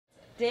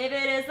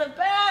David is the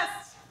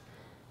best!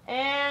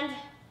 And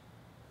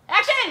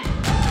action!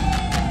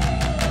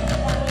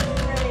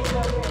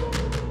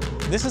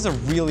 This is a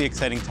really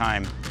exciting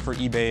time for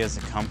eBay as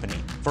a company.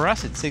 For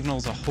us, it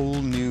signals a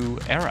whole new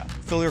era.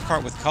 Fill Your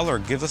Cart with Color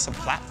gives us a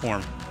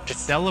platform to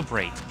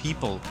celebrate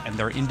people and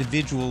their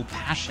individual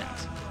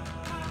passions.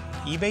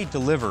 eBay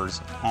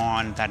delivers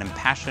on that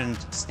impassioned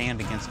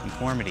stand against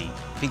conformity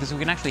because we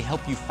can actually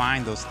help you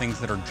find those things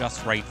that are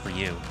just right for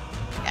you.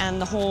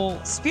 And the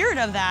whole spirit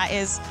of that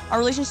is our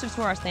relationships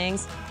to our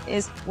things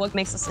is what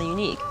makes us so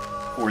unique.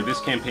 For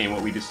this campaign,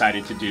 what we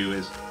decided to do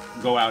is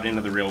go out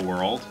into the real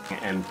world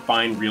and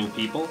find real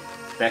people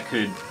that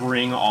could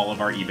bring all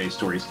of our eBay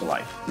stories to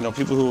life. You know,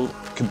 people who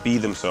could be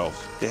themselves.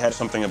 They had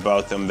something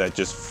about them that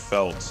just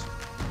felt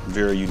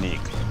very unique.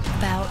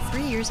 About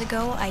 3 years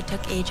ago, I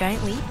took a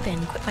giant leap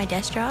and quit my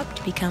desk job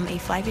to become a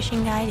fly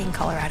fishing guide in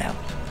Colorado.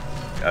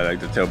 I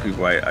like to tell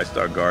people I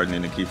start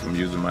gardening to keep from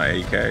using my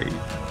AK.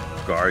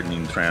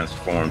 Gardening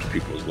transforms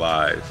people's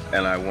lives,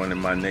 and I wanted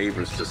my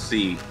neighbors to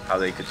see how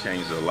they could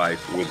change their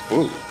life with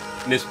food.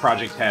 This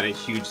project had a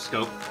huge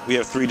scope. We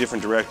have 3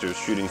 different directors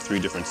shooting 3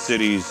 different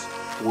cities.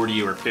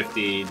 40 or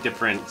 50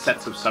 different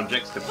sets of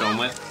subjects to film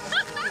with.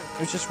 It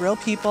was just real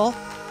people,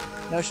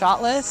 no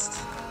shot list,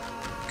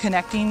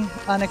 connecting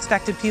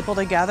unexpected people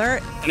together.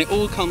 And it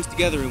all comes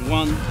together in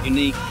one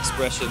unique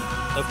expression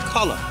of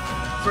color.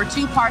 We're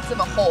 2 parts of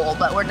a whole,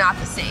 but we're not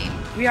the same.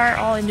 We are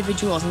all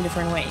individuals in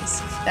different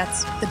ways.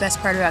 That's the best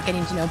part about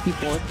getting to know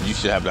people. You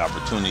should have the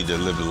opportunity to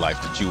live the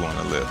life that you want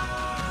to live.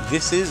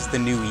 This is the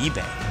new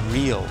eBay,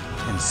 real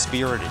and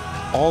spirited.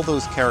 All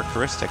those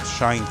characteristics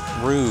shine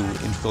through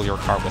in Fill Your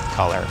Cart with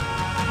Color.